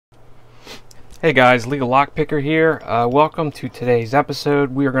Hey guys, Legal Lockpicker here. Welcome to today's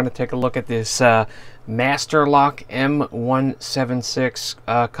episode. We are going to take a look at this Master Lock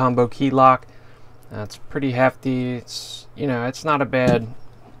M176 combo key lock. It's pretty hefty. It's not a bad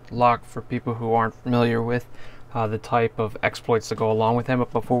lock for people who aren't familiar with the type of exploits that go along with them.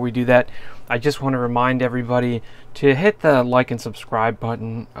 But before we do that, I just want to remind everybody to hit the like and subscribe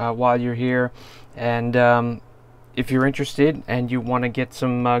button while you're here, and if you're interested and you want to get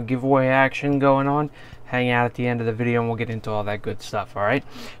some giveaway action going on, hang out at the end of the video and we'll get into all that good stuff. Alright,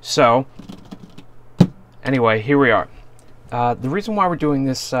 so anyway, here we are. The reason why we're doing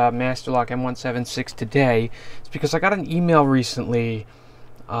this Master Lock M176 today is because I got an email recently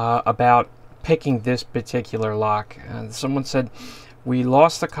about picking this particular lock. Someone said we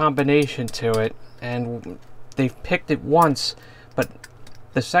lost the combination to it and they've picked it once, but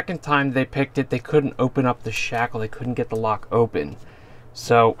the second time they picked it, they couldn't open up the shackle. They couldn't get the lock open.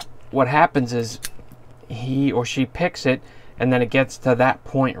 So what happens is he or she picks it, and then it gets to that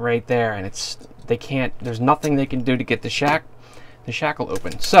point right there, and there's nothing they can do to get the shackle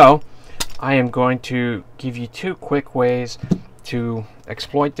open. So I am going to give you two quick ways to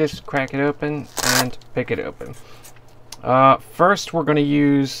exploit this, crack it open, and pick it open. First, we're going to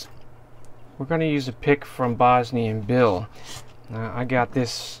use a pick from Bosnia and Bill. I got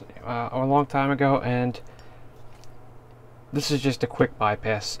this a long time ago, and this is just a quick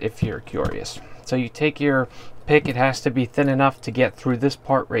bypass if you're curious. So you take your pick, it has to be thin enough to get through this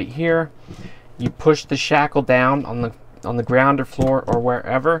part right here. You push the shackle down on the ground or floor or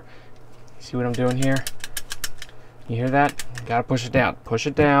wherever. See what I'm doing here? You hear that? You gotta push it down. Push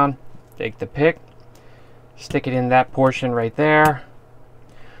it down, take the pick, stick it in that portion right there,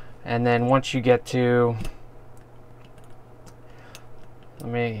 and then once you get to let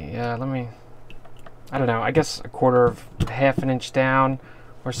me I don't know, I guess half an inch down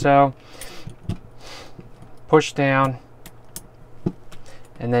or so, push down,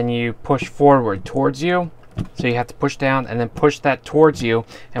 and then you push forward towards you. So you have to push down and then push that towards you,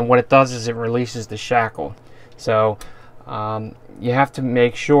 and what it does is it releases the shackle. So you have to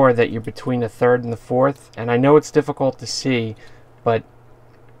make sure that you're between the third and the fourth, and I know it's difficult to see, but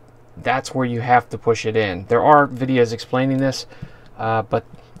that's where you have to push it in. There are videos explaining this, but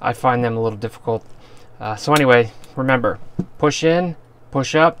I find them a little difficult. So anyway, remember, push in,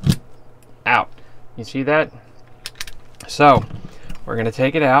 push up, out. You see that? So we're going to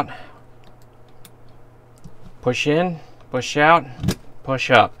take it out. Push in, push out,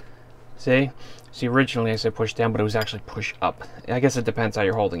 push up. See, originally I said push down, but it was actually push up. I guess it depends how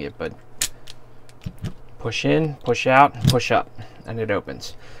you're holding it, but push in, push out, push up, and it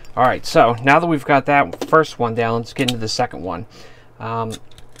opens. All right, so now that we've got that first one down, let's get into the second one.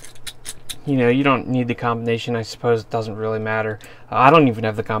 You don't need the combination. I suppose it doesn't really matter. I don't even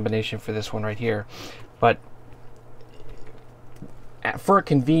have the combination for this one right here, but for a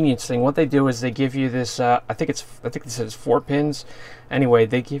convenience thing, what they do is they give you this. I think this is 4 pins. Anyway,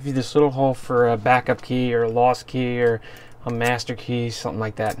 they give you this little hole for a backup key or a lost key or a master key, something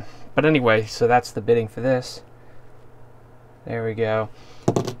like that. But anyway, so that's the bitting for this. There we go.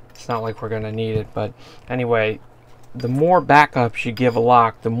 It's not like we're gonna need it, but anyway, the more backups you give a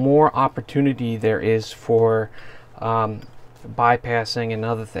lock, the more opportunity there is for bypassing and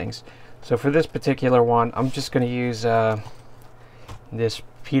other things. So for this particular one, I'm just going to use this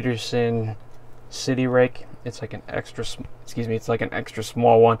Peterson City Rake. It's like an extra, it's like an extra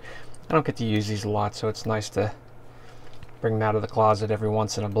small one. I don't get to use these a lot, so it's nice to bring them out of the closet every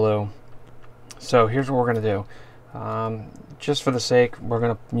once in a blue. So here's what we're going to do. Just for the sake, we're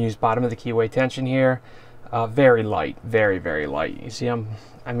going to use bottom of the keyway tension here. Very light, very, very light. You see,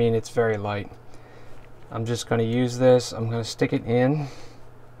 it's very light. I'm just going to use this. I'm going to stick it in.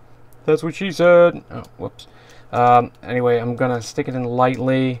 That's what she said. Oh, whoops. Anyway, I'm going to stick it in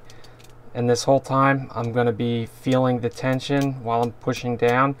lightly, and this whole time I'm going to be feeling the tension while I'm pushing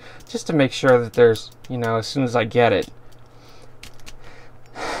down, just to make sure that there's, as soon as I get it,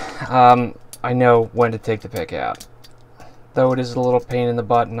 I know when to take the pick out. Though it is a little pain in the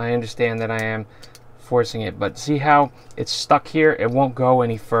butt, and I understand that I am forcing it, but see how it's stuck here? It won't go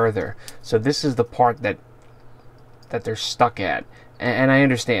any further. So this is the part that they're stuck at, and I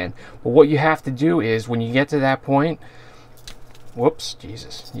understand. But what you have to do is, when you get to that point, whoops,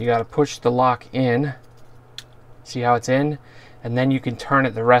 Jesus, you got to push the lock in. See how it's in? And then you can turn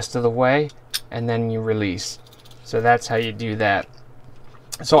it the rest of the way, and then you release. So that's how you do that.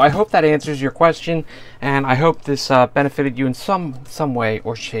 So I hope that answers your question, and I hope this benefited you in some way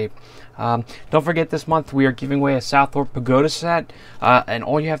or shape. Don't forget, this month we are giving away a Southwarp Pagoda set, and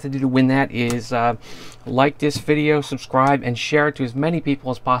all you have to do to win that is like this video, subscribe, and share it to as many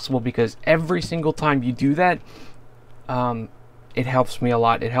people as possible, because every single time you do that, it helps me a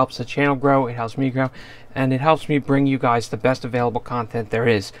lot. It helps the channel grow, it helps me grow, and it helps me bring you guys the best available content there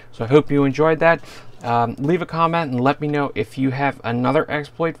is. So I hope you enjoyed that. Leave a comment and let me know if you have another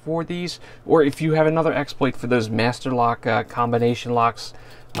exploit for these, or if you have another exploit for those master lock combination locks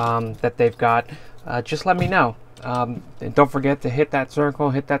that they've got. Just let me know. And don't forget to hit that circle,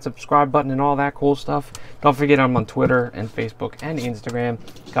 hit that subscribe button, and all that cool stuff. Don't forget, I'm on Twitter and Facebook and Instagram.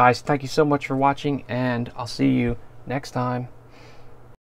 Guys, thank you so much for watching, and I'll see you next time.